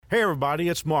Hey everybody,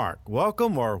 it's Mark.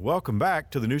 Welcome back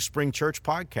to the New Spring Church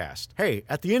Podcast. Hey,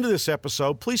 at the end of this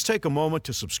episode, please take a moment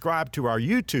to subscribe to our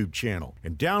YouTube channel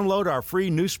and download our free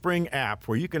New Spring app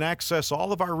where you can access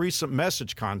all of our recent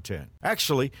message content.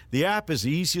 Actually, the app is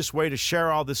the easiest way to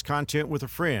share all this content with a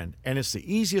friend, and it's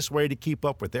the easiest way to keep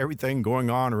up with everything going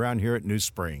on around here at New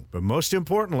Spring. But most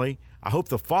importantly, I hope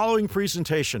the following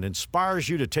presentation inspires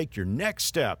you to take your next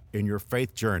step in your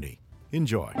faith journey.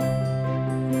 Enjoy.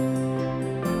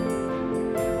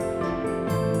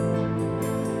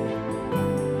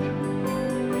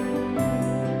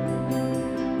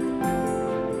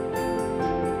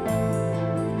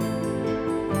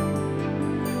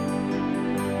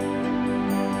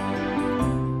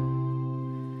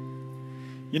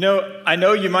 I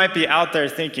know you might be out there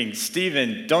thinking,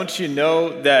 Stephen, don't you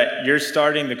know that you're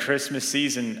starting the Christmas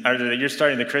season, or that you're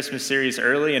starting the Christmas series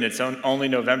early and it's only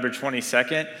November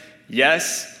 22nd?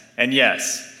 Yes, and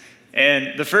yes.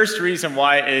 And the first reason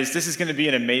why is this is going to be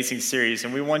an amazing series,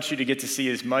 and we want you to get to see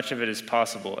as much of it as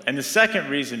possible. And the second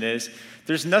reason is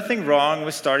there's nothing wrong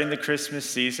with starting the Christmas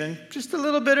season just a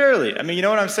little bit early. I mean, you know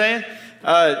what I'm saying?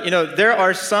 There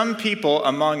are some people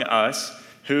among us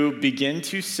who begin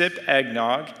to sip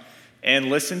eggnog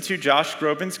and listen to Josh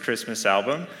Groban's Christmas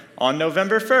album on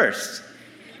November 1st.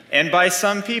 And by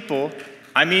some people,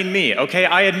 I mean me, okay?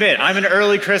 I admit, I'm an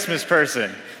early Christmas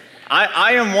person.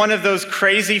 I am one of those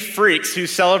crazy freaks who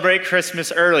celebrate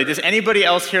Christmas early. Does anybody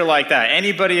else here like that?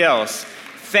 Anybody else?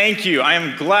 Thank you. I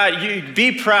am glad. You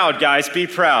be proud, guys. Be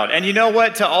proud. And you know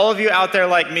what? To all of you out there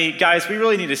like me, guys, we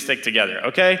really need to stick together,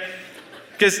 okay?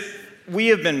 Because we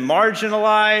have been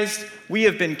marginalized, we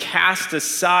have been cast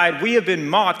aside, we have been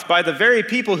mocked by the very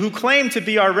people who claim to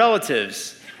be our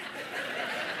relatives.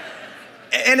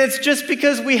 And it's just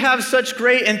because we have such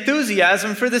great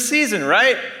enthusiasm for the season,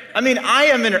 right? I mean, I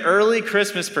am an early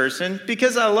Christmas person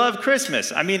because I love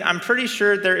Christmas. I mean, I'm pretty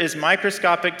sure there is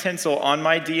microscopic tinsel on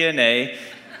my DNA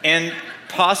and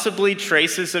possibly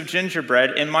traces of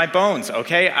gingerbread in my bones,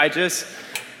 okay?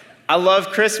 I love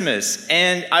Christmas,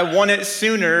 and I want it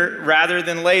sooner rather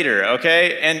than later,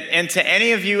 okay? And to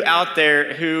any of you out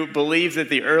there who believe that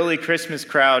the early Christmas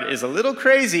crowd is a little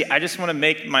crazy, I just want to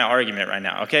make my argument right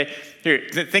now, okay? Here,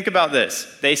 think about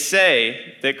this. They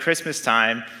say that Christmas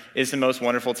time is the most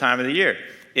wonderful time of the year.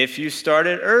 If you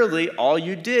started early, all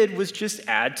you did was just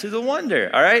add to the wonder,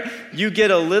 all right? You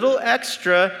get a little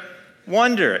extra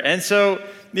wonder. And so,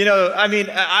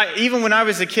 even when I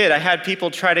was a kid, I had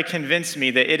people try to convince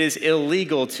me that it is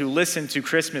illegal to listen to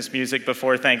Christmas music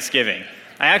before Thanksgiving.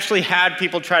 I actually had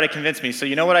people try to convince me. So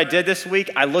you know what I did this week?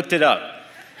 I looked it up.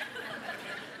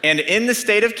 And in the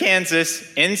state of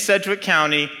Kansas, in Sedgwick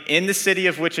County, in the city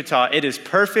of Wichita, it is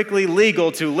perfectly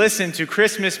legal to listen to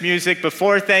Christmas music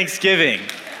before Thanksgiving.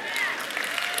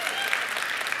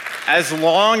 As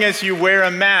long as you wear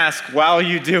a mask while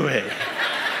you do it.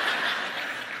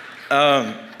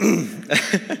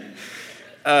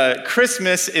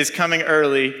 Christmas is coming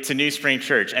early to New Spring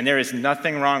Church, and there is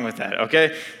nothing wrong with that,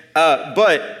 okay?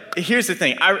 But here's the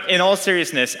thing. In all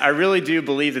seriousness, I really do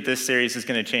believe that this series is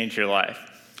going to change your life.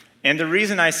 And the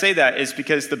reason I say that is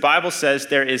because the Bible says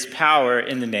there is power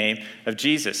in the name of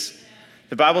Jesus.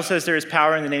 The Bible says there is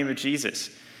power in the name of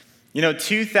Jesus.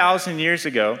 2,000 years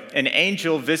ago, an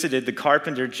angel visited the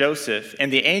carpenter Joseph,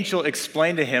 and the angel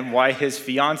explained to him why his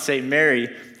fiancée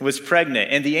Mary was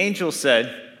pregnant. And the angel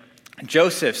said,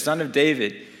 "Joseph, son of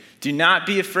David, do not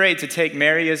be afraid to take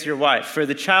Mary as your wife, for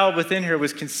the child within her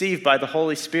was conceived by the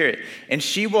Holy Spirit, and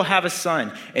she will have a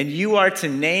son, and you are to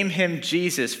name him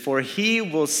Jesus, for he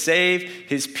will save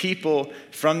his people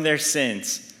from their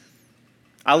sins."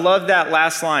 I love that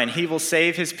last line, he will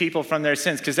save his people from their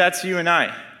sins, because that's you and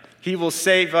I. He will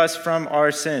save us from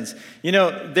our sins.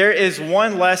 There is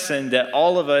one lesson that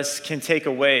all of us can take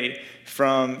away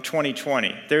from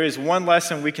 2020. There is one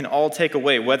lesson we can all take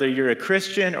away, whether you're a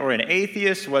Christian or an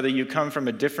atheist, whether you come from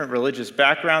a different religious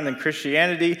background than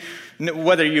Christianity,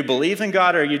 whether you believe in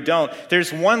God or you don't.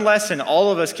 There's one lesson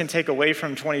all of us can take away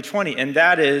from 2020, and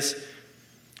that is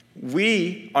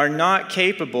we are not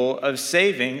capable of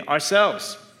saving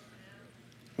ourselves.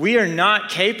 We are not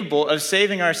capable of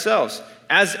saving ourselves.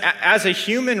 As a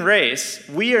human race,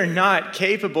 we are not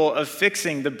capable of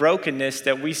fixing the brokenness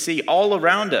that we see all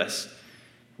around us.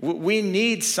 We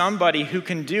need somebody who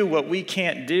can do what we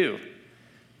can't do.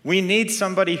 We need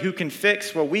somebody who can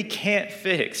fix what we can't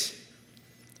fix.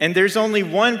 And there's only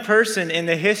one person in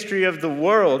the history of the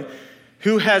world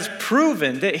who has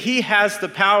proven that he has the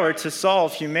power to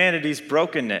solve humanity's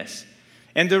brokenness.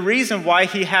 And the reason why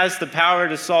he has the power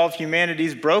to solve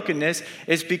humanity's brokenness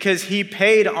is because he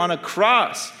paid on a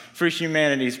cross for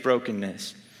humanity's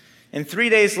brokenness. And 3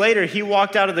 days later, he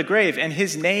walked out of the grave, and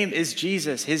his name is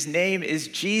Jesus. His name is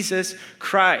Jesus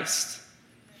Christ.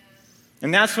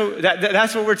 And that's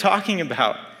what we're talking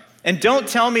about. And don't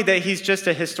tell me that he's just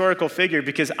a historical figure,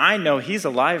 because I know he's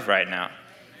alive right now.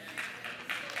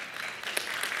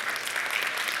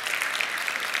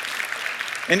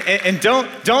 And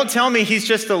don't tell me he's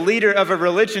just the leader of a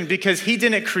religion, because he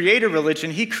didn't create a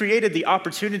religion. He created the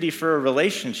opportunity for a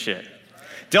relationship.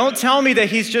 Don't tell me that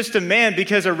he's just a man,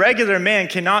 because a regular man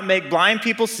cannot make blind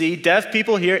people see, deaf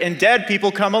people hear, and dead people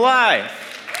come alive.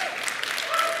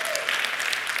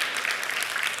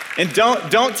 And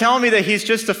don't tell me that he's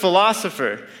just a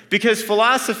philosopher, because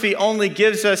philosophy only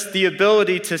gives us the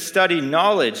ability to study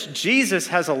knowledge. Jesus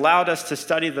has allowed us to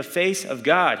study the face of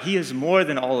God. He is more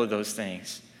than all of those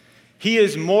things. He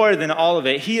is more than all of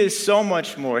it. He is so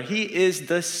much more. He is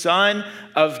the Son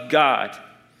of God.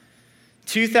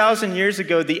 2,000 years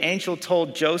ago, the angel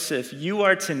told Joseph, "You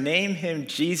are to name him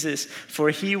Jesus, for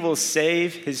he will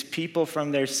save his people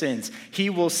from their sins. He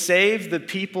will save the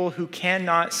people who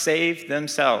cannot save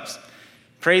themselves."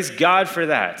 Praise God for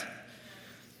that.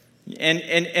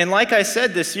 And like I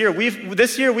said, this year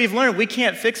we've learned we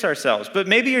can't fix ourselves. But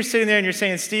maybe you're sitting there and you're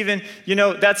saying, "Stephen,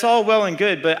 that's all well and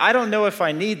good, but I don't know if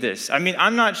I need this. I mean,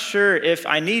 I'm not sure if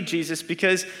I need Jesus,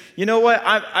 because you know what?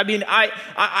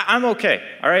 I'm okay.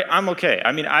 All right, I'm okay.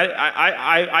 I mean,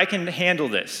 I can handle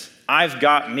this. I've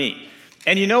got me."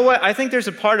 And you know what? I think there's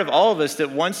a part of all of us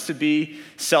that wants to be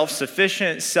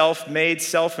self-sufficient, self-made,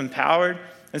 self-empowered.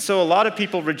 And so a lot of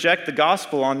people reject the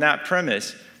gospel on that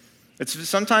premise.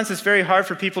 Sometimes it's very hard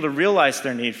for people to realize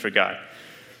their need for God.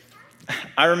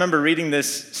 I remember reading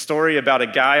this story about a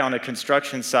guy on a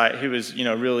construction site who was,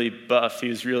 really buff. He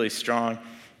was really strong.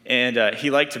 And he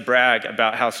liked to brag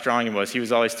about how strong he was. He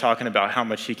was always talking about how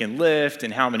much he can lift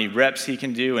and how many reps he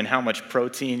can do and how much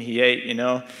protein he ate,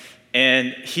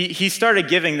 And he started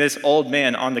giving this old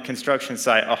man on the construction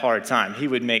site a hard time. He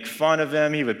would make fun of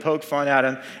him. He would poke fun at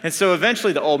him. And so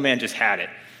eventually the old man just had it.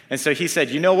 And so he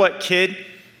said, "You know what, kid?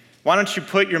 Why don't you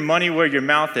put your money where your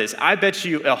mouth is? I bet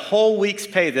you a whole week's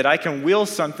pay that I can wheel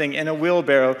something in a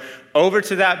wheelbarrow over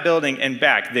to that building and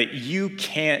back that you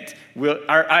can't wheel."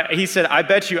 He said, "I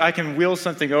bet you I can wheel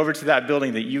something over to that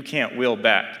building that you can't wheel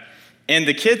back." And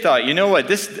the kid thought, "You know what,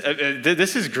 this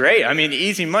is great. I mean,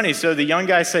 easy money." So the young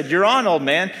guy said, "You're on, old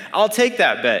man. I'll take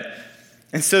that bet."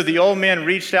 And so the old man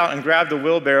reached out and grabbed the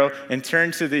wheelbarrow and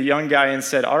turned to the young guy and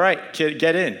said, "All right, kid,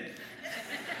 get in."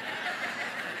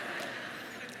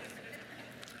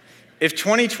 If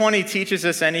 2020 teaches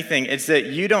us anything, it's that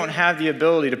you don't have the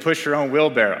ability to push your own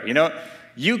wheelbarrow.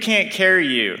 You can't carry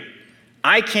you.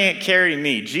 I can't carry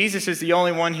me. Jesus is the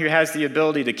only one who has the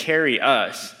ability to carry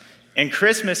us. And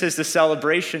Christmas is the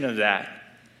celebration of that.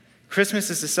 Christmas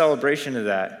is the celebration of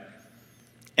that.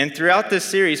 And throughout this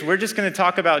series, we're just going to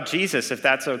talk about Jesus, if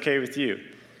that's okay with you.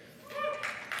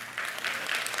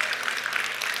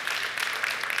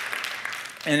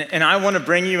 And I want to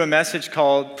bring you a message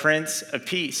called Prince of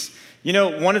Peace.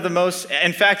 One of the most,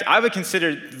 in fact, I would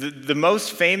consider the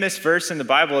most famous verse in the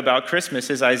Bible about Christmas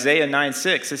is Isaiah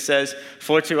 9:6. It says,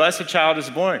 "For to us a child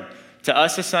is born, to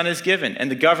us a son is given,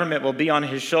 and the government will be on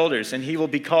his shoulders, and he will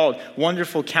be called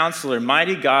Wonderful Counselor,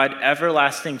 Mighty God,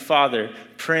 Everlasting Father,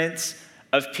 Prince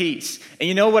of Peace." And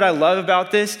you know what I love about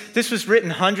this? This was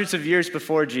written hundreds of years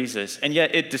before Jesus, and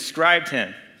yet it described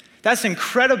him. That's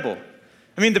incredible.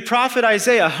 I mean, the prophet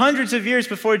Isaiah, hundreds of years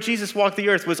before Jesus walked the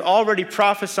earth, was already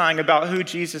prophesying about who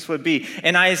Jesus would be.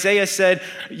 And Isaiah said,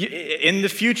 in the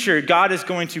future, God is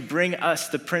going to bring us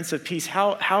the Prince of Peace.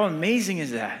 How amazing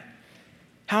is that?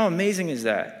 How amazing is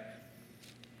that?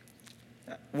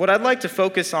 What I'd like to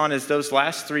focus on is those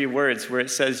last three words where it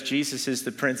says Jesus is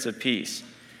the Prince of Peace.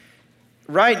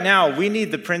 Right now, we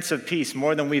need the Prince of Peace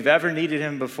more than we've ever needed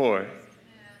him before.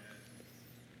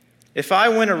 If I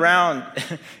went around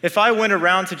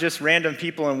to just random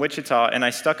people in Wichita and I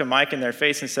stuck a mic in their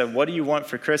face and said, "What do you want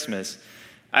for Christmas?"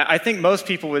 I think most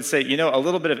people would say, a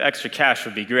little bit of extra cash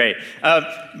would be great.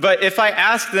 But if I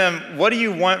asked them, "What do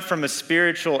you want from a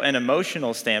spiritual and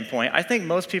emotional standpoint?" I think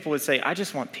most people would say, "I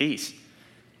just want peace.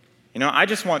 I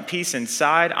just want peace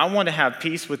inside. I want to have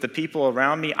peace with the people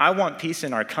around me. I want peace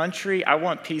in our country. I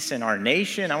want peace in our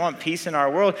nation. I want peace in our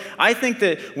world." I think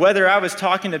that whether I was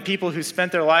talking to people who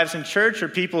spent their lives in church or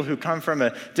people who come from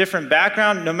a different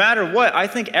background, no matter what, I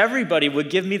think everybody would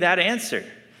give me that answer.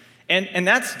 And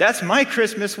that's my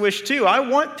Christmas wish too. I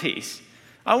want peace.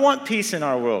 I want peace in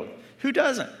our world. Who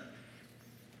doesn't?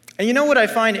 And you know what I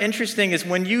find interesting is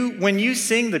when you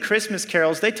sing the Christmas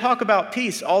carols, they talk about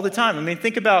peace all the time. I mean,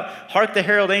 think about Hark the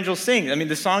Herald Angels Sing. I mean,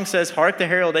 the song says, Hark the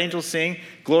Herald Angels Sing,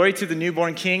 glory to the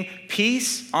newborn King,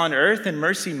 peace on earth and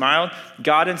mercy mild,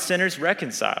 God and sinners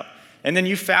reconciled. And then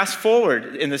you fast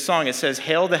forward in the song, it says,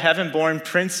 Hail the heaven-born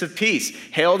Prince of Peace,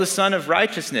 hail the Son of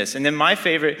Righteousness. And then my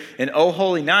favorite, in O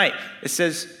Holy Night, it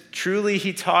says, Truly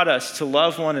he taught us to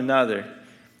love one another.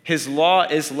 His law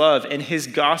is love, and his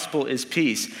gospel is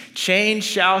peace. Chains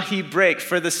shall he break,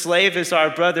 for the slave is our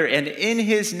brother, and in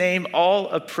his name all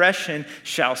oppression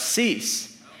shall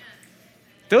cease.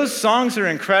 Those songs are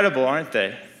incredible, aren't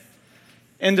they?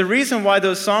 And the reason why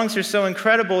those songs are so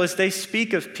incredible is they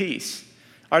speak of peace.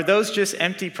 Are those just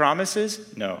empty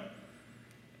promises? No.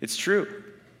 It's true.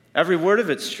 Every word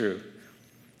of it's true.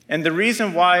 And the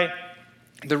reason why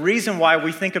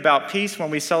we think about peace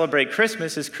when we celebrate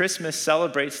Christmas is Christmas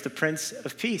celebrates the Prince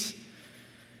of Peace.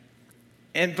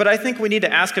 But I think we need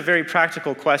to ask a very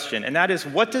practical question, and that is,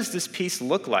 what does this peace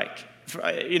look like?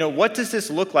 What does this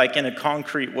look like in a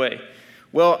concrete way?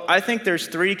 Well, I think there's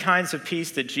three kinds of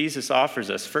peace that Jesus offers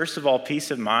us. First of all,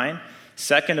 peace of mind.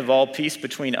 Second of all, peace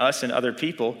between us and other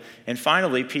people. And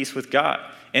finally, peace with God.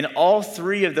 And all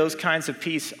three of those kinds of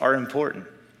peace are important.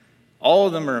 All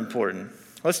of them are important.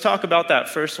 Let's talk about that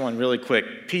first one really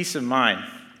quick, peace of mind.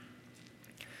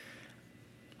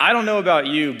 I don't know about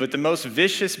you, but the most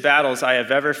vicious battles I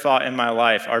have ever fought in my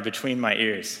life are between my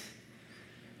ears.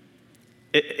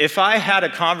 If I had a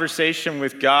conversation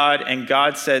with God and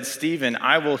God said, Stephen,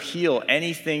 I will heal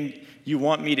anything you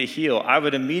want me to heal, I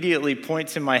would immediately point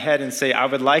to my head and say, I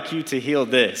would like you to heal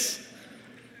this.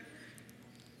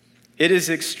 It is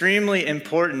extremely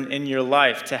important in your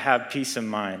life to have peace of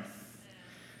mind.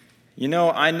 You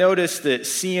know, I noticed that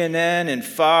CNN and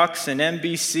Fox and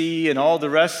NBC and all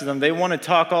the rest of them, they want to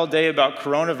talk all day about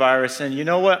coronavirus. And you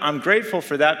know what? I'm grateful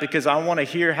for that because I want to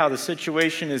hear how the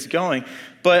situation is going.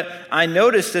 But I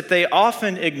noticed that they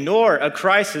often ignore a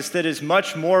crisis that is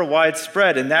much more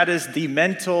widespread, and that is the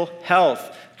mental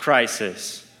health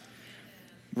crisis.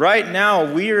 Right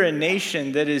now, we are a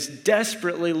nation that is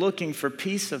desperately looking for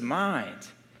peace of mind.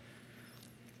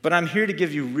 But I'm here to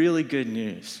give you really good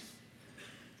news.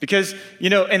 Because,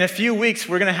 in a few weeks,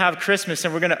 we're going to have Christmas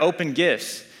and we're going to open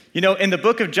gifts. In the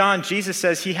book of John, Jesus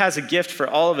says he has a gift for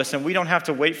all of us, and we don't have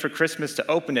to wait for Christmas to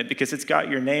open it because it's got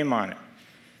your name on it.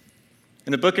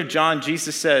 In the book of John,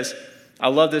 Jesus says, I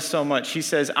love this so much. He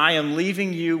says, I am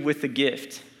leaving you with a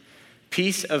gift,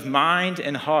 peace of mind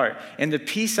and heart. And the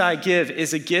peace I give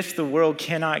is a gift the world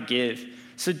cannot give.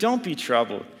 So don't be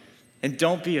troubled and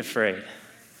don't be afraid.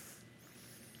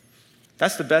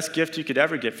 That's the best gift you could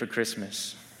ever get for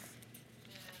Christmas.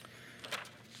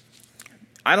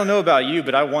 I don't know about you,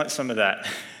 but I want some of that.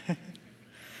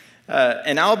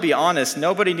 And I'll be honest,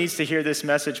 nobody needs to hear this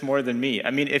message more than me. I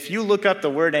mean, if you look up the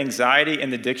word anxiety in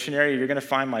the dictionary, you're going to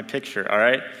find my picture, all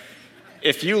right?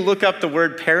 If you look up the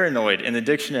word paranoid in the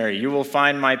dictionary, you will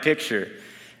find my picture.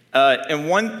 And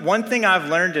one thing I've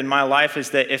learned in my life is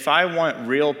that if I want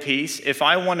real peace, if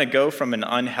I want to go from an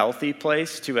unhealthy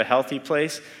place to a healthy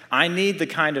place, I need the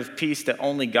kind of peace that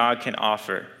only God can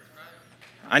offer.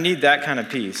 I need that kind of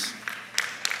peace.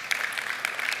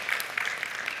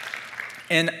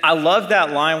 And I love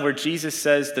that line where Jesus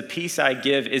says, the peace I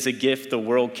give is a gift the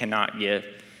world cannot give.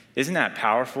 Isn't that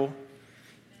powerful?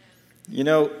 In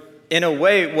a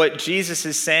way, what Jesus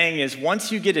is saying is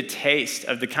once you get a taste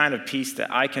of the kind of peace that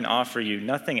I can offer you,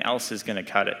 nothing else is going to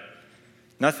cut it.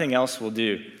 Nothing else will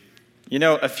do.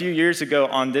 A few years ago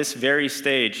on this very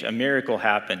stage, a miracle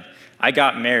happened. I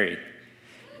got married.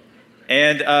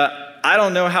 And I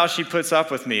don't know how she puts up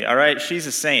with me, all right? She's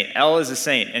a saint. Elle is a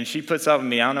saint, and she puts up with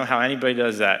me. I don't know how anybody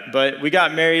does that. But we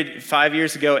got married 5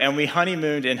 years ago, and we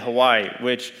honeymooned in Hawaii,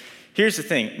 which, here's the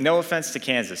thing. No offense to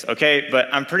Kansas, okay? But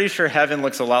I'm pretty sure heaven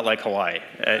looks a lot like Hawaii.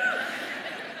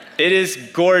 It is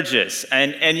gorgeous.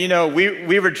 And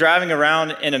we were driving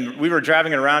around in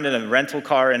a rental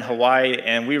car in Hawaii,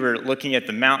 and we were looking at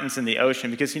the mountains and the ocean,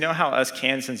 because you know how us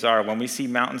Kansans are. When we see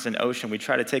mountains and ocean, we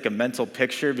try to take a mental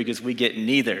picture because we get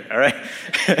neither, all right?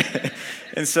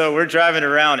 And so we're driving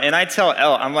around, and I tell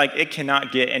Elle, I'm like, it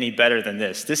cannot get any better than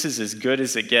this. This is as good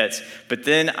as it gets. But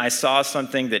then I saw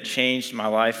something that changed my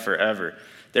life forever.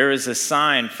 There was a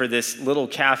sign for this little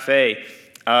cafe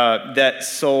that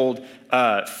sold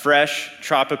fresh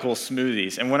tropical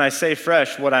smoothies. And when I say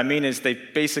fresh, what I mean is they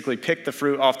basically pick the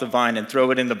fruit off the vine and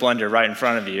throw it in the blender right in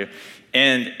front of you.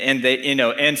 And they,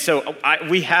 and so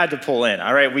we had to pull in,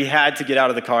 all right? We had to get out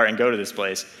of the car and go to this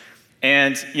place.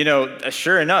 And,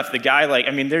 sure enough, the guy,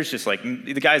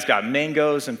 the guy's got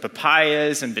mangoes and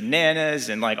papayas and bananas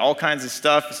and all kinds of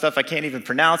stuff I can't even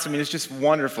pronounce. I mean, it's just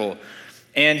wonderful.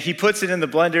 And he puts it in the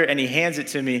blender and he hands it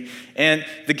to me. And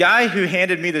the guy who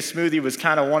handed me the smoothie was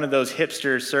kind of one of those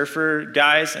hipster surfer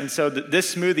guys. And so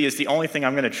this smoothie is the only thing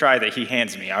I'm going to try that he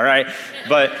hands me, all right?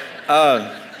 But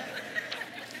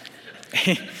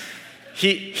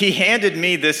He handed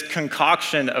me this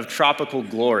concoction of tropical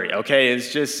glory, okay?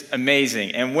 It's just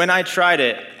amazing. And when I tried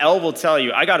it, Elle will tell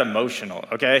you, I got emotional,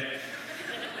 okay?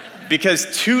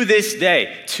 Because to this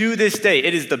day,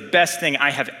 it is the best thing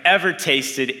I have ever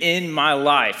tasted in my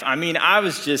life. I mean, I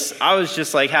was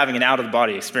just like having an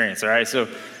out-of-the-body experience, all right? So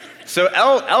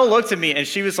Elle looked at me and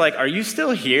she was like, "Are you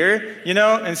still here?"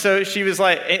 And so she was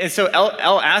like, and so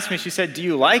Elle asked me, she said, "Do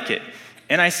you like it?"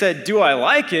 And I said, "Do I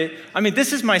like it? I mean,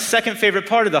 this is my second favorite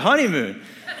part of the honeymoon."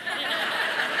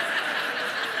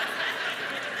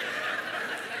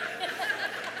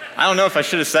 I don't know if I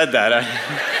should have said that.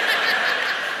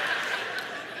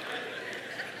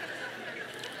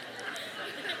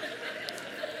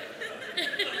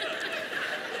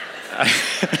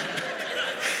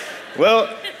 Well,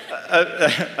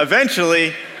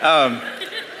 eventually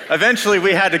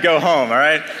we had to go home, all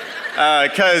right?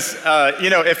 Because,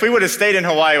 if we would have stayed in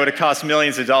Hawaii, it would have cost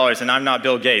millions of dollars, and I'm not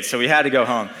Bill Gates, so we had to go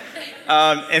home.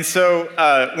 And so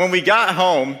when we got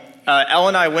home, Elle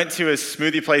and I went to a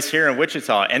smoothie place here in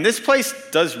Wichita, and this place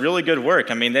does really good work.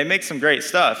 I mean, they make some great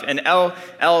stuff. And Elle,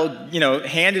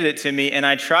 handed it to me, and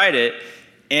I tried it,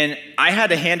 and I had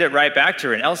to hand it right back to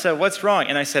her. And Elle said, "What's wrong?"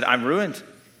 And I said, "I'm ruined.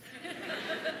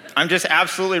 I'm just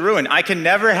absolutely ruined. I can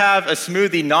never have a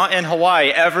smoothie not in Hawaii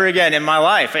ever again in my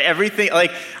life." Everything,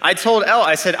 I told Elle,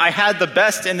 I said, I had the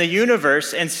best in the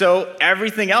universe, and so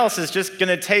everything else is just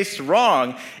gonna taste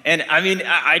wrong. And I mean,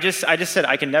 I just said,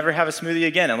 I can never have a smoothie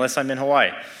again unless I'm in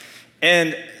Hawaii.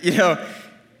 And,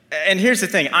 and here's the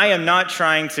thing, I am not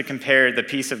trying to compare the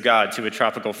peace of God to a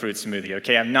tropical fruit smoothie,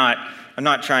 okay? I'm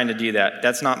not trying to do that.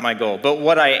 That's not my goal. But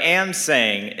what I am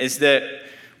saying is that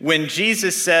when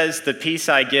Jesus says, "The peace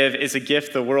I give is a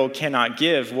gift the world cannot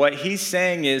give," what he's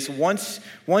saying is once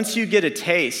you get a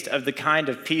taste of the kind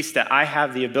of peace that I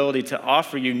have the ability to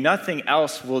offer you, nothing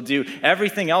else will do.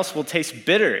 Everything else will taste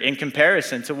bitter in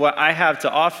comparison to what I have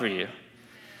to offer you.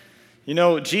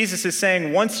 Jesus is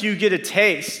saying, once you get a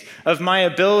taste of my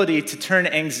ability to turn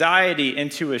anxiety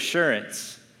into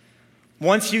assurance,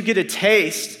 once you get a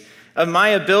taste of my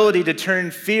ability to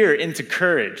turn fear into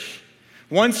courage,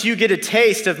 once you get a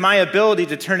taste of my ability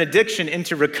to turn addiction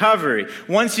into recovery,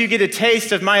 once you get a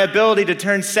taste of my ability to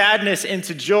turn sadness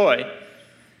into joy,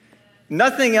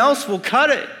 nothing else will cut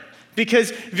it.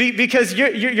 Because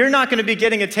you're not going to be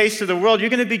getting a taste of the world, you're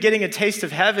going to be getting a taste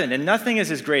of heaven, and nothing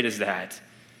is as great as that.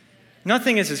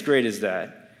 Nothing is as great as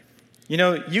that.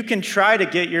 You can try to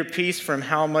get your peace from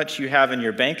how much you have in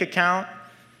your bank account,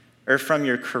 or from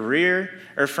your career,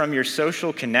 or from your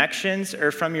social connections,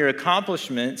 or from your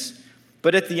accomplishments.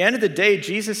 But at the end of the day,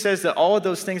 Jesus says that all of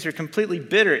those things are completely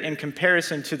bitter in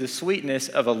comparison to the sweetness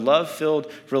of a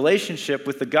love-filled relationship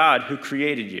with the God who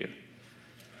created you.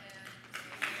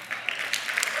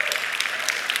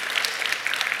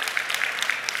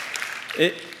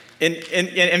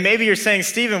 And maybe you're saying,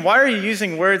 "Stephen, why are you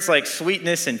using words like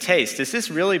sweetness and taste? Is this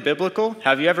really biblical?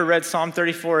 Have you ever read Psalm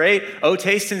 34:8? Oh,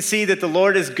 taste and see that the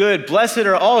Lord is good. Blessed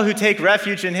are all who take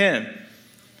refuge in him.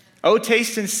 Oh,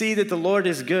 taste and see that the Lord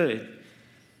is good."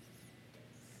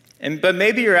 But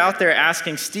maybe you're out there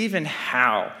asking, "Stephen,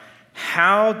 how?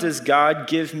 How does God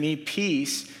give me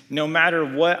peace no matter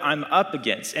what I'm up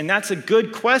against?" And that's a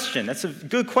good question. That's a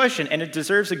good question, and it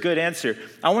deserves a good answer.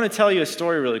 I want to tell you a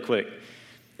story really quick.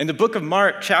 In the book of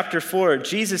Mark, chapter 4,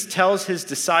 Jesus tells his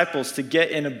disciples to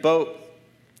get in a boat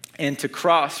and to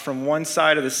cross from one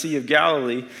side of the Sea of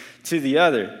Galilee to the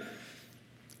other.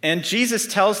 And Jesus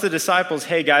tells the disciples,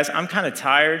 "Hey guys, I'm kind of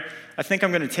tired. I think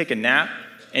I'm going to take a nap.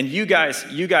 And you guys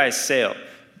sail."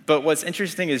 But what's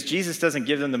interesting is Jesus doesn't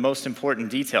give them the most important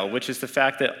detail, which is the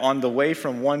fact that on the way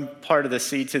from one part of the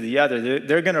sea to the other,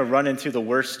 they're going to run into the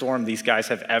worst storm these guys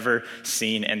have ever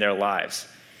seen in their lives.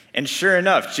 And sure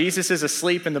enough, Jesus is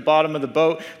asleep in the bottom of the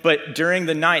boat, but during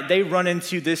the night, they run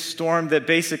into this storm that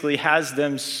basically has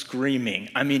them screaming.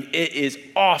 I mean, it is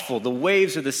awful. The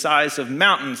waves are the size of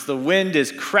mountains. The wind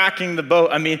is cracking the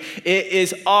boat. I mean, it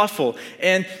is awful.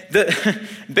 And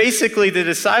basically, the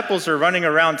disciples are running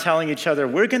around telling each other,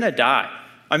 "We're going to die.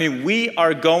 I mean, we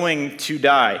are going to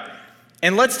die."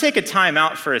 And let's take a time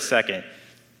out for a second.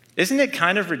 Isn't it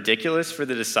kind of ridiculous for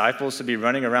the disciples to be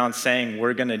running around saying,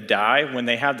 "We're going to die," when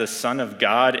they have the Son of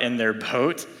God in their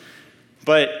boat?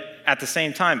 But at the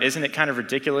same time, isn't it kind of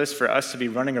ridiculous for us to be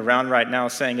running around right now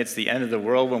saying it's the end of the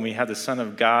world when we have the Son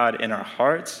of God in our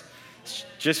hearts? It's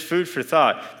just food for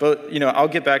thought. But, I'll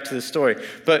get back to the story.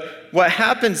 But what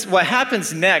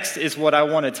happens next is what I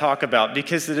want to talk about,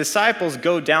 because the disciples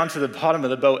go down to the bottom of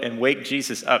the boat and wake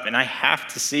Jesus up. And I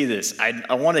have to see this.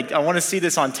 I want to see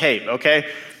this on tape, okay?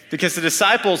 Because the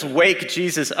disciples wake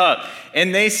Jesus up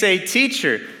and they say,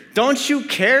 "Teacher, don't you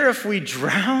care if we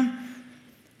drown?"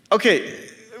 Okay,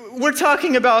 we're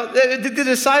talking about, the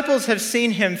disciples have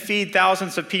seen him feed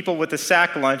thousands of people with a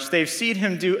sack lunch. They've seen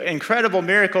him do incredible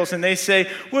miracles, and they say,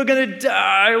 "We're going to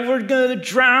die, we're going to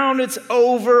drown, it's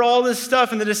over," all this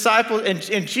stuff. And the disciples,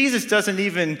 and Jesus doesn't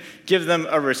even give them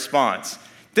a response.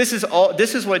 This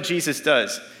is what Jesus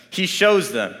does. He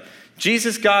shows them.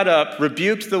 Jesus got up,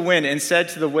 rebuked the wind, and said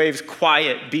to the waves,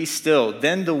 "Quiet, be still."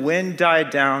 Then the wind died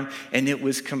down, and it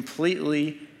was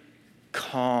completely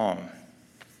calm.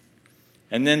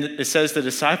 And then it says the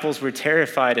disciples were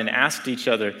terrified and asked each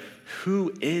other,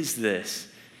 "Who is this?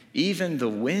 Even the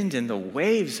wind and the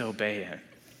waves obey him."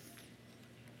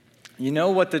 You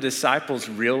know what the disciples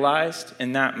realized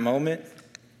in that moment?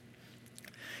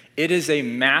 It is a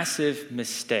massive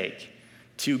mistake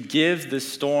to give the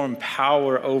storm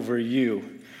power over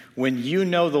you when you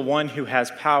know the one who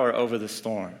has power over the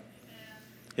storm.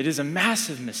 It is a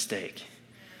massive mistake.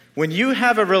 When you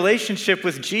have a relationship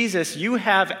with Jesus, you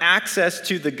have access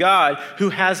to the God who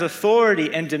has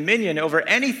authority and dominion over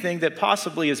anything that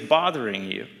possibly is bothering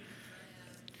you.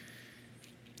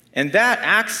 And that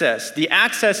access, the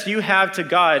access you have to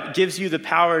God, gives you the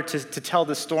power to tell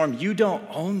the storm, "You don't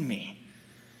own me."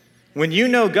 When you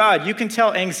know God, you can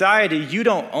tell anxiety, "You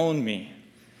don't own me."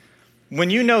 When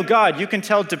you know God, you can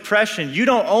tell depression, "You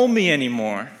don't own me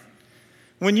anymore."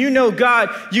 When you know God,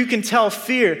 you can tell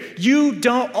fear, "You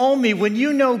don't own me." When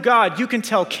you know God, you can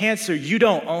tell cancer, "You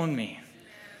don't own me."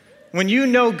 When you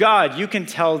know God, you can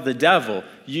tell the devil,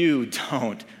 "You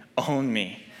don't own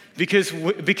me." Because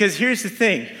here's the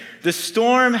thing, the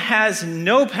storm has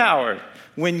no power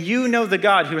when you know the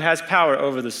God who has power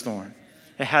over the storm.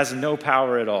 It has no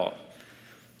power at all.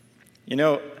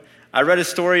 I read a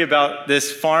story about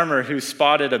this farmer who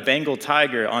spotted a Bengal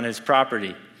tiger on his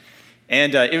property.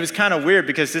 And it was kind of weird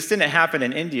because this didn't happen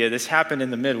in India. This happened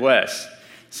in the Midwest.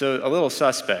 So a little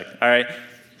suspect, all right?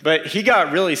 But he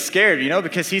got really scared,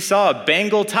 because he saw a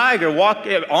Bengal tiger walk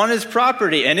on his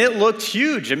property, and it looked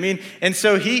huge. And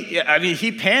so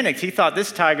he panicked. He thought,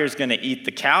 this tiger is going to eat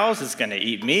the cows. It's going to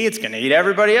eat me. It's going to eat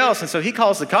everybody else. And so he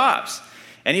calls the cops.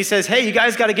 And he says, "Hey, you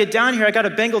guys got to get down here. I got a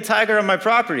Bengal tiger on my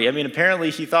property."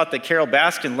 Apparently he thought that Carol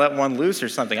Baskin let one loose or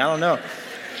something. I don't know.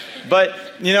 But,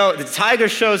 the tiger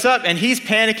shows up and he's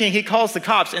panicking. He calls the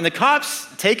cops, and the cops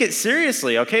take it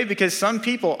seriously, okay? Because some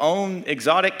people own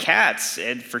exotic cats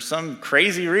and for some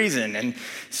crazy reason. And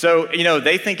so,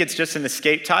 they think it's just an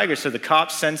escaped tiger. So the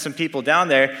cops send some people down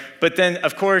there. But then,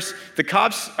 of course, the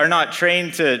cops are not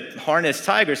trained to harness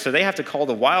tigers. So they have to call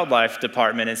the wildlife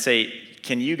department and say,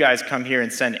 "Can you guys come here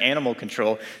and send animal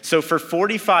control?" So for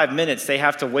 45 minutes, they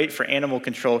have to wait for animal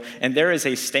control, and there is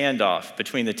a standoff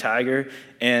between the tiger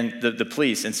and the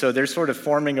police. And so they're sort of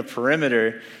forming a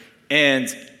perimeter. And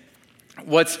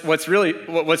what's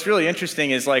really interesting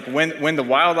is, like, when the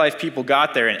wildlife people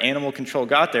got there and animal control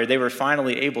got there, they were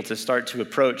finally able to start to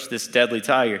approach this deadly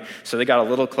tiger. So they got a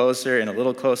little closer and a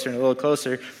little closer and a little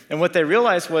closer. And what they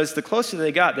realized was, the closer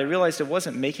they got, they realized it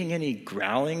wasn't making any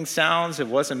growling sounds. It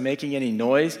wasn't making any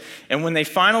noise. And when they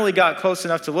finally got close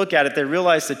enough to look at it, they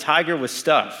realized the tiger was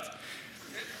stuffed.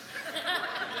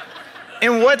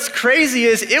 And what's crazy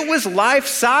is it was life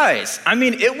size.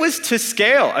 It was to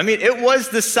scale. It was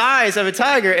the size of a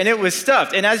tiger, and it was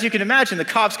stuffed. And as you can imagine, the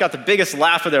cops got the biggest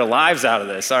laugh of their lives out of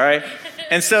this, all right?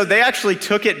 And so they actually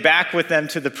took it back with them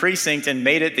to the precinct and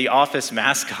made it the office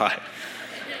mascot.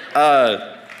 Now,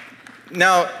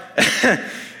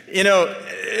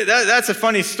 that's a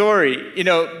funny story,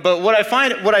 but what I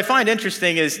find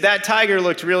interesting is that tiger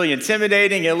looked really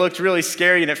intimidating, it looked really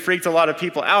scary, and it freaked a lot of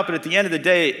people out, but at the end of the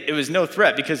day, it was no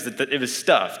threat because it was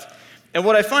stuffed. And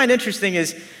what I find interesting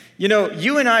is,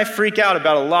 you and I freak out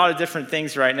about a lot of different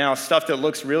things right now, stuff that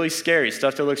looks really scary,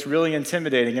 stuff that looks really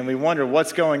intimidating, and we wonder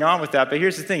what's going on with that. But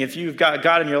here's the thing, if you've got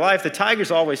God in your life, the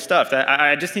tiger's always stuffed.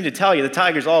 I just need to tell you, the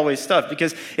tiger's always stuffed,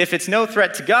 because if it's no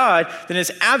threat to God, then it's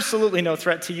absolutely no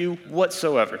threat to you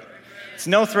whatsoever. It's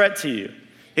no threat to you.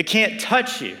 It can't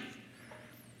touch you.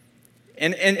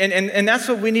 And that's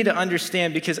what we need to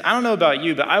understand, because I don't know about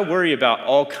you, but I worry about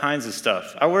all kinds of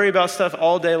stuff. I worry about stuff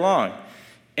all day long.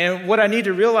 And what I need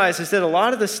to realize is that a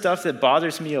lot of the stuff that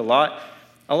bothers me a lot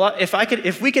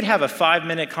If we could have a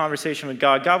 5-minute conversation with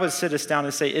God, God would sit us down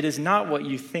and say, it is not what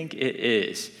you think it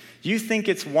is. You think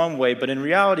it's one way, but in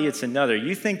reality it's another.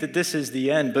 You think that this is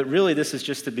the end, but really this is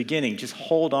just the beginning. Just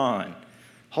hold on.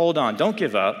 Hold on. Don't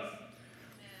give up.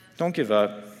 Don't give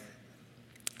up.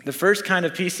 The first kind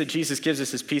of peace that Jesus gives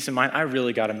us is peace of mind. I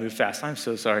really got to move fast. I'm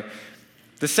so sorry.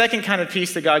 The second kind of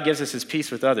peace that God gives us is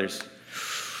peace with others.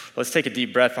 Let's take a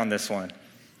deep breath on this one.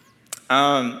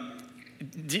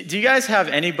 Do you guys have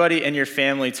anybody in your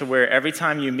family to where every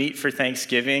time you meet for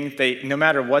Thanksgiving, no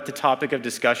matter what the topic of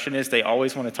discussion is, they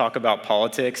always want to talk about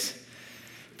politics?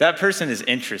 That person is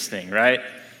interesting, right?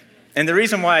 And the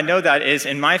reason why I know that is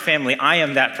in my family, I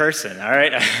am that person, all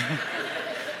right?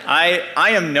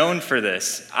 I am known for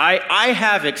this. I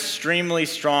have extremely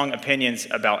strong opinions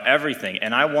about everything,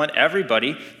 and I want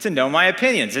everybody to know my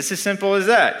opinions. It's as simple as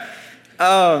that.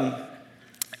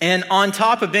 And on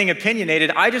top of being opinionated,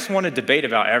 I just want to debate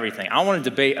about everything. I want to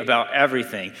debate about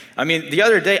everything. I mean, the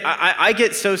other day, I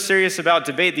get so serious about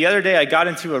debate. The other day, I got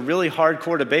into a really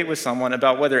hardcore debate with someone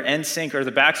about whether NSYNC or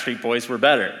the Backstreet Boys were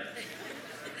better.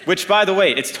 Which, by the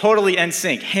way, it's totally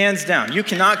NSYNC, hands down. You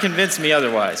cannot convince me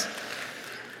otherwise.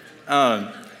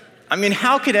 I mean,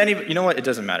 how could anybody, you know what? It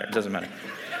doesn't matter. It doesn't matter.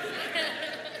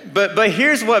 But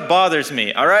here's what bothers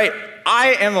me, all right?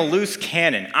 I am a loose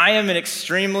cannon. I am an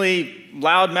extremely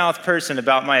loudmouth person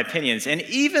about my opinions. And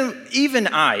even when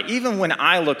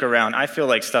I look around, I feel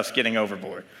like stuff's getting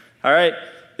overboard, all right?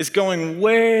 It's going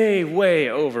way, way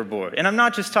overboard. And I'm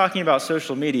not just talking about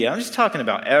social media. I'm just talking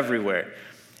about everywhere.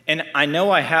 And I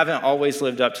know I haven't always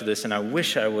lived up to this, and I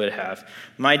wish I would have.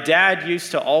 My dad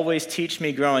used to always teach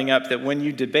me growing up that when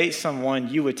you debate someone,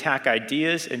 you attack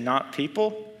ideas and not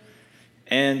people.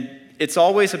 And it's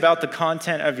always about the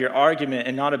content of your argument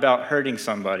and not about hurting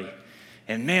somebody.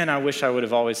 And man, I wish I would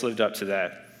have always lived up to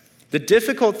that. The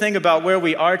difficult thing about where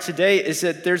we are today is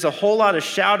that there's a whole lot of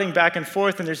shouting back and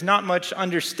forth and there's not much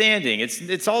understanding.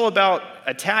 It's all about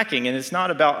attacking and it's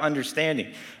not about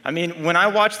understanding. I mean, when I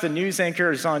watch the news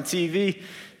anchors on TV,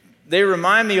 they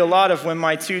remind me a lot of when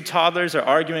my 2 toddlers are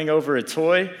arguing over a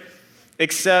toy,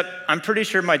 except I'm pretty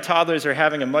sure my toddlers are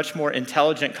having a much more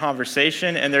intelligent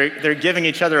conversation and they're giving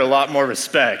each other a lot more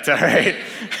respect, all right?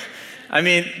 I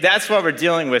mean, that's what we're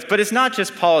dealing with. But it's not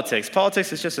just politics.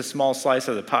 Politics is just a small slice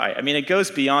of the pie. I mean, it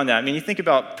goes beyond that. I mean, you think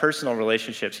about personal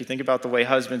relationships. You think about the way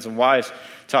husbands and wives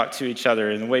talk to each other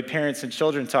and the way parents and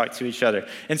children talk to each other.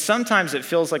 And sometimes it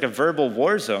feels like a verbal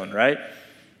war zone, right?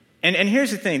 And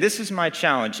here's the thing. This is my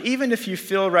challenge. Even if you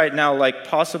feel right now like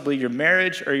possibly your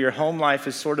marriage or your home life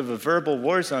is sort of a verbal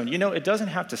war zone, you know, it doesn't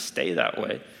have to stay that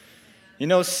way. You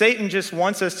know, Satan just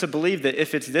wants us to believe that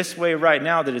if it's this way right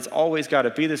now, that it's always got to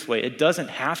be this way. It doesn't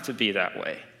have to be that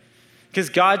way. Because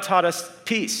God taught us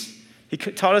peace. He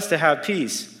taught us to have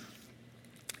peace.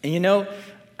 And you know,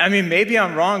 I mean, maybe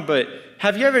I'm wrong, but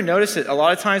have you ever noticed that a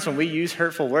lot of times when we use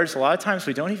hurtful words, a lot of times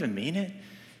we don't even mean it?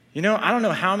 You know, I don't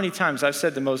know how many times I've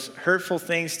said the most hurtful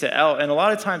things to Elle, and a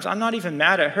lot of times I'm not even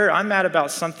mad at her. I'm mad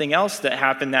about something else that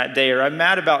happened that day, or I'm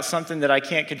mad about something that I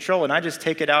can't control, and I just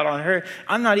take it out on her.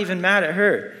 I'm not even mad at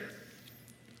her.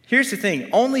 Here's the thing.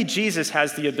 Only Jesus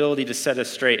has the ability to set us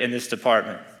straight in this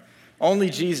department.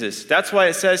 Only Jesus. That's why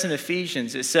it says in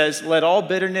Ephesians, it says, "Let all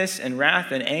bitterness and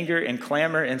wrath and anger and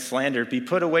clamor and slander be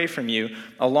put away from you,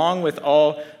 along with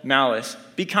all malice.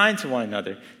 Be kind to one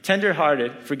another,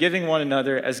 tender-hearted, forgiving one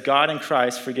another as God in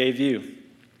Christ forgave you."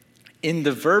 In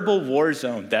the verbal war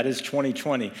zone, that is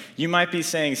 2020, you might be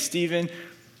saying, "Stephen,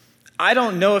 I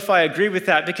don't know if I agree with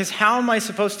that, because how am I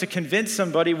supposed to convince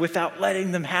somebody without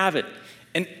letting them have it?"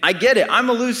 And I get it. I'm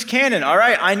a loose cannon, all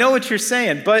right? I know what you're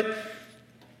saying,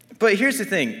 But here's the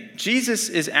thing. Jesus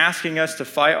is asking us to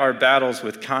fight our battles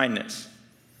with kindness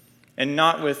and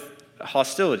not with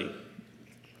hostility.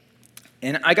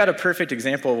 And I got a perfect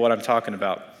example of what I'm talking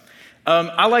about.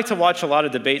 I like to watch a lot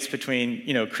of debates between,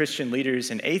 Christian leaders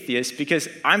and atheists because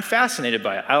I'm fascinated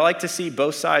by it. I like to see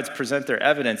both sides present their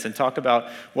evidence and talk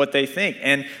about what they think.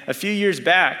 And a few years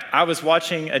back, I was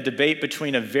watching a debate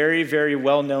between a very, very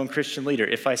well-known Christian leader.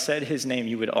 If I said his name,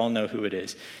 you would all know who it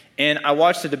is. And I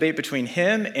watched a debate between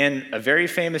him and a very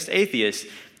famous atheist.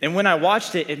 And when I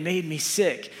watched it, it made me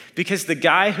sick because the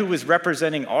guy who was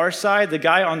representing our side, the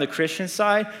guy on the Christian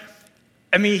side,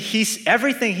 I mean,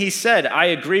 everything he said I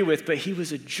agree with, but he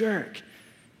was a jerk.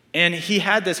 And he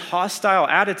had this hostile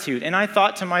attitude. And I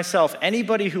thought to myself,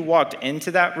 anybody who walked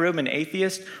into that room an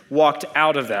atheist walked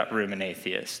out of that room an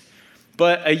atheist.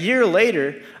 But a year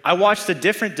later, I watched a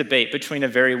different debate between a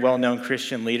very well-known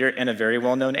Christian leader and a very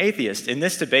well-known atheist. In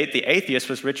this debate, the atheist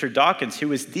was Richard Dawkins,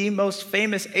 who is the most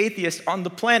famous atheist on the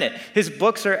planet. His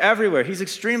books are everywhere. He's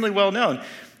extremely well-known.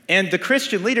 And the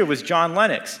Christian leader was John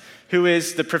Lennox, who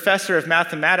is the professor of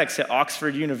mathematics at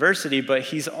Oxford University, but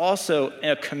he's also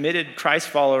a committed Christ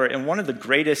follower and one of the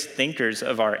greatest thinkers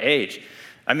of our age.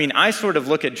 I mean, I sort of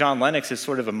look at John Lennox as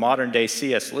sort of a modern-day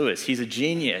C.S. Lewis. He's a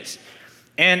genius.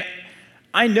 And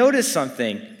I noticed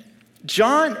something.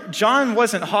 John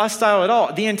wasn't hostile at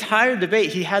all. The entire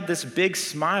debate, he had this big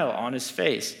smile on his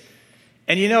face.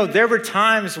 And there were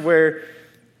times where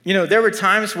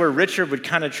Richard would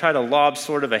kind of try to lob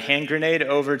sort of a hand grenade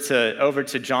over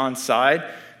to John's side.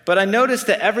 But I noticed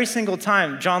that every single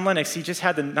time, John Lennox, he just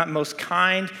had the most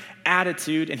kind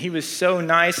attitude, and he was so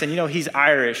nice. And he's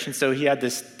Irish, and so he had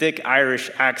this thick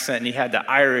Irish accent, and he had the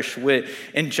Irish wit.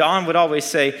 And John would always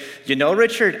say,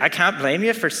 Richard, I can't blame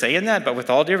you for saying that, but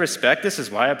with all due respect, this is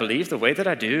why I believe the way that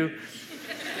I do.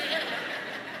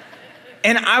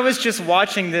 And I was just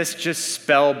watching this just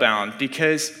spellbound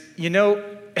because,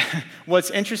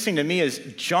 what's interesting to me is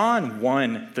John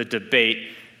won the debate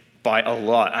by a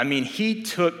lot. I mean, he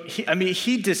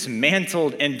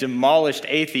dismantled and demolished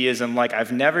atheism like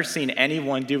I've never seen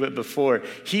anyone do it before.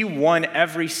 He won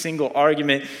every single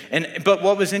argument. But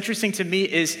what was interesting to me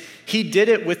is he did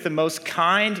it with the most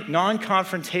kind,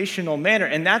 non-confrontational manner.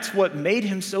 And that's what made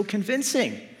him so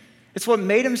convincing. It's what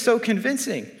made him so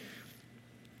convincing.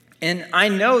 And I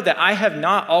know that I have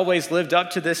not always lived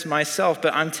up to this myself,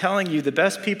 but I'm telling you, the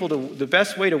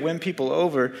best way to win people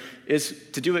over is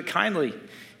to do it kindly.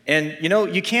 And,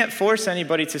 you can't force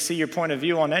anybody to see your point of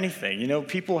view on anything.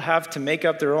 People have to make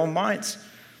up their own minds.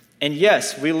 And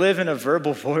yes, we live in a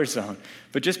verbal war zone.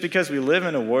 But just because we live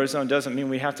in a war zone doesn't mean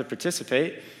we have to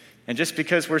participate. And just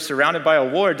because we're surrounded by a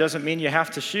war doesn't mean you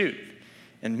have to shoot.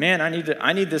 And man,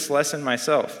 I need this lesson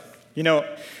myself.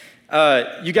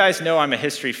 You guys know I'm a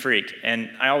history freak, and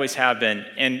I always have been.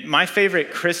 And my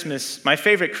favorite Christmas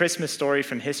story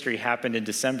from history happened in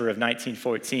December of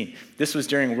 1914. This was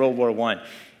during World War I.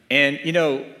 And,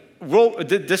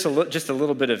 just a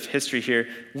little bit of history here.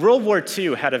 World War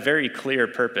II had a very clear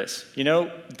purpose.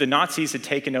 The Nazis had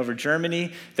taken over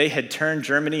Germany. They had turned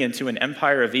Germany into an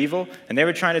empire of evil, and they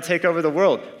were trying to take over the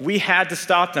world. We had to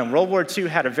stop them. World War II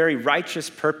had a very righteous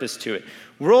purpose to it.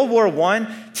 World War I,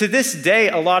 to this day,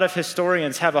 a lot of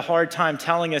historians have a hard time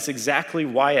telling us exactly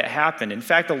why it happened. In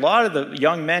fact, a lot of the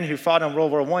young men who fought in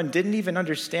World War I didn't even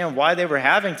understand why they were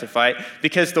having to fight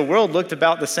because the world looked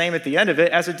about the same at the end of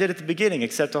it as it did at the beginning,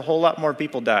 except a whole lot more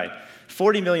people died.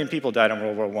 40 million people died in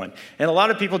World War I. And a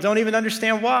lot of people don't even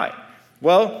understand why.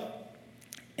 Well,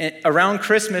 around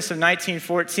Christmas of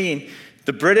 1914,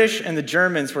 the British and the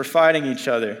Germans were fighting each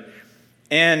other.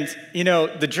 And,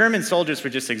 the German soldiers were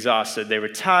just exhausted. They were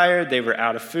tired, they were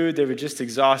out of food, they were just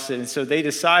exhausted. And so they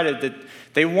decided that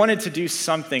they wanted to do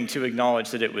something to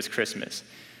acknowledge that it was Christmas.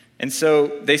 And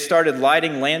so they started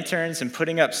lighting lanterns and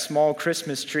putting up small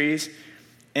Christmas trees.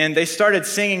 And they started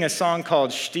singing a song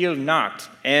called Stille Nacht.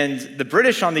 And the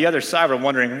British on the other side were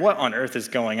wondering what on earth is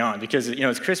going on because,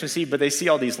 it's Christmas Eve, but they see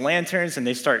all these lanterns and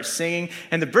they start singing.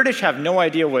 And the British have no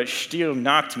idea what Stille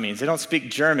Nacht means. They don't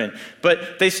speak German.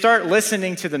 But they start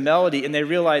listening to the melody and they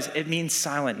realize it means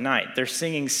silent night. They're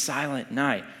singing Silent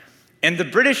Night. And the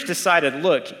British decided,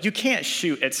 look, you can't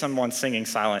shoot at someone singing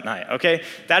Silent Night, okay?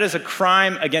 That is a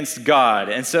crime against God.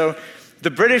 And so the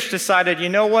British decided,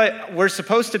 what, we're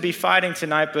supposed to be fighting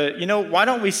tonight, but why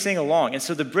don't we sing along? And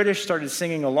so the British started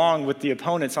singing along with the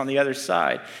opponents on the other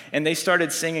side. And they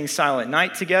started singing Silent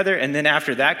Night together. And then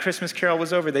after that Christmas carol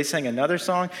was over, they sang another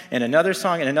song and another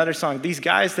song and another song. These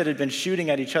guys that had been shooting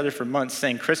at each other for months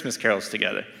sang Christmas carols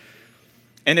together.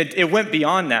 And it went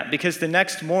beyond that because the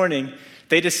next morning,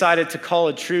 they decided to call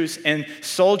a truce, and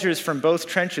soldiers from both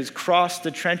trenches crossed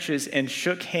the trenches and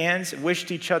shook hands,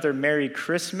 wished each other Merry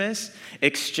Christmas,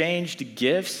 exchanged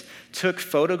gifts, took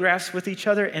photographs with each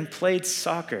other, and played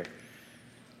soccer. It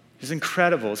was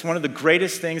incredible. It's one of the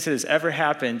greatest things that has ever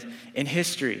happened in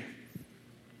history.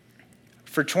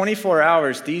 For 24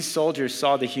 hours, these soldiers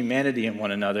saw the humanity in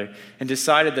one another and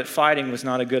decided that fighting was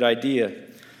not a good idea.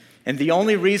 And the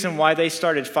only reason why they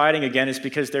started fighting again is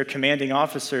because their commanding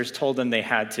officers told them they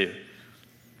had to.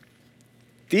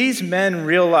 These men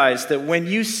realized that when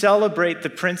you celebrate the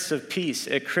Prince of Peace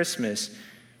at Christmas,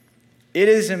 it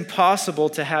is impossible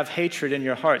to have hatred in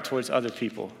your heart towards other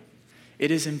people. It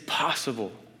is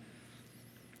impossible.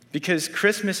 Because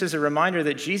Christmas is a reminder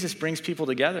that Jesus brings people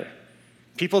together.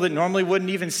 People that normally wouldn't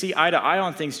even see eye to eye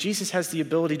on things, Jesus has the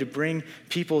ability to bring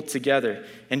people together.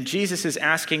 And Jesus is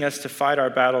asking us to fight our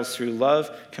battles through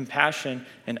love, compassion,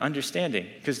 and understanding,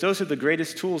 because those are the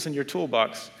greatest tools in your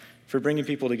toolbox for bringing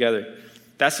people together.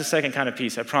 That's the second kind of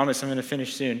peace. I promise I'm going to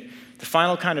finish soon. The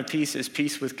final kind of peace is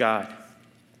peace with God.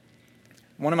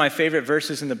 One of my favorite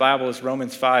verses in the Bible is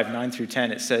Romans 5, 9 through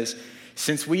 10. It says,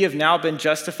 "Since we have now been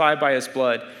justified by his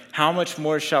blood, how much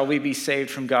more shall we be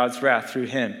saved from God's wrath through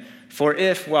him? For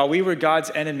if, while we were God's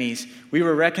enemies, we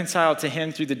were reconciled to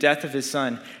him through the death of his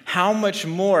son, how much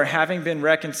more, having been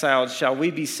reconciled, shall we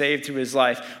be saved through his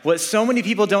life?" What so many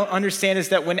people don't understand is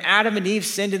that when Adam and Eve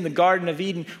sinned in the Garden of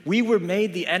Eden, we were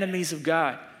made the enemies of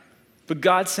God. But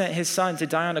God sent his son to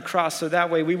die on a cross so that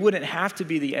way we wouldn't have to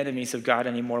be the enemies of God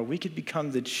anymore. We could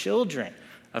become the children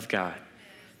of God.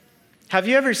 Have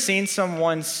you ever seen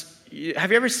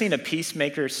a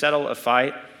peacemaker settle a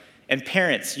fight? And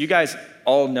parents, you guys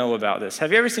all know about this.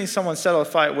 Have you ever seen someone settle a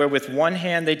fight where with one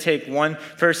hand they take one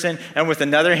person and with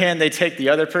another hand they take the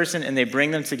other person and they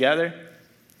bring them together?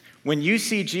 When you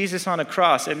see Jesus on a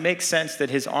cross, it makes sense that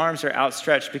his arms are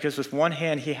outstretched because with one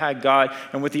hand he had God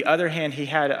and with the other hand he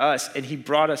had us, and he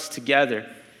brought us together.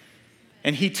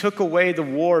 And he took away the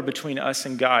war between us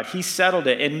and God. He settled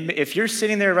it. And if you're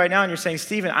sitting there right now and you're saying,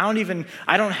 "Stephen,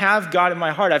 I don't have God in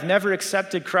my heart. I've never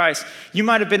accepted Christ." You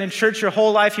might have been in church your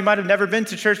whole life. You might have never been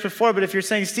to church before. But if you're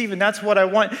saying, "Stephen, that's what I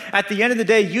want," at the end of the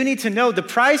day, you need to know the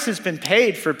price has been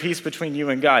paid for peace between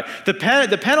you and God. The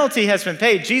penalty has been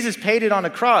paid. Jesus paid it on a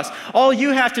cross. All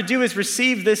you have to do is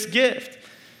receive this gift.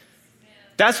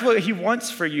 That's what he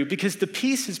wants for you because the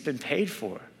peace has been paid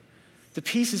for. The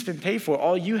peace has been paid for.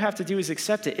 All you have to do is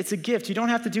accept it. It's a gift. You don't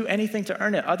have to do anything to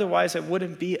earn it. Otherwise, it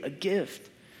wouldn't be a gift.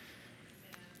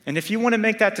 And if you want to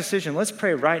make that decision, let's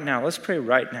pray right now. Let's pray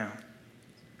right now.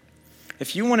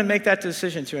 If you want to make that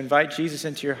decision to invite Jesus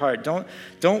into your heart,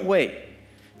 don't wait.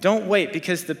 Don't wait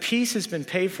because the peace has been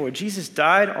paid for. Jesus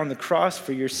died on the cross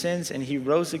for your sins and he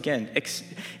rose again.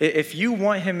 If you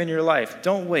want him in your life,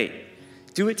 don't wait.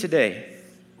 Do it today.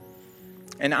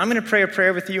 And I'm going to pray a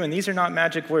prayer with you, and these are not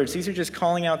magic words. These are just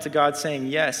calling out to God saying,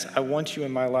 "Yes, I want you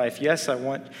in my life. Yes, I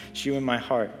want you in my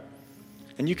heart."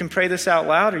 And you can pray this out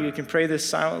loud or you can pray this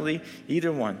silently,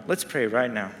 either one. Let's pray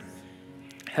right now.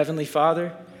 Heavenly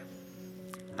Father,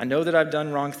 I know that I've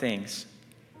done wrong things.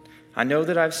 I know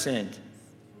that I've sinned,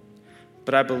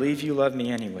 but I believe you love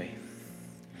me anyway.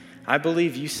 I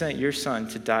believe you sent your son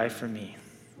to die for me,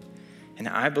 and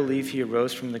I believe he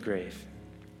arose from the grave.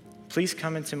 Please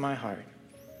come into my heart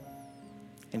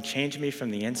and change me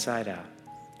from the inside out.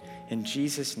 In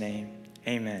Jesus' name,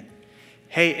 amen.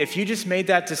 Hey, if you just made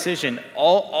that decision,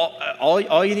 all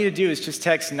you need to do is just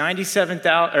text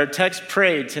 97,000 or text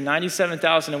PRAYED to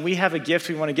 97,000, and we have a gift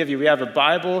we want to give you. We have a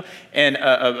Bible and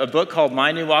a book called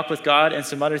My New Walk with God and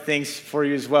some other things for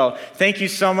you as well. Thank you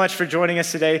so much for joining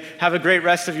us today. Have a great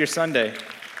rest of your Sunday.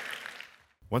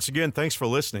 Once again, thanks for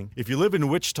listening. If you live in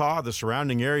Wichita, the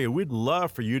surrounding area, we'd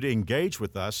love for you to engage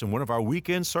with us in one of our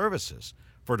weekend services.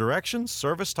 For directions,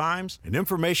 service times, and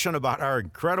information about our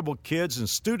incredible kids and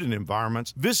student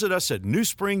environments, visit us at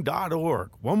newspring.org.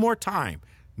 One more time,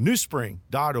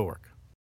 newspring.org.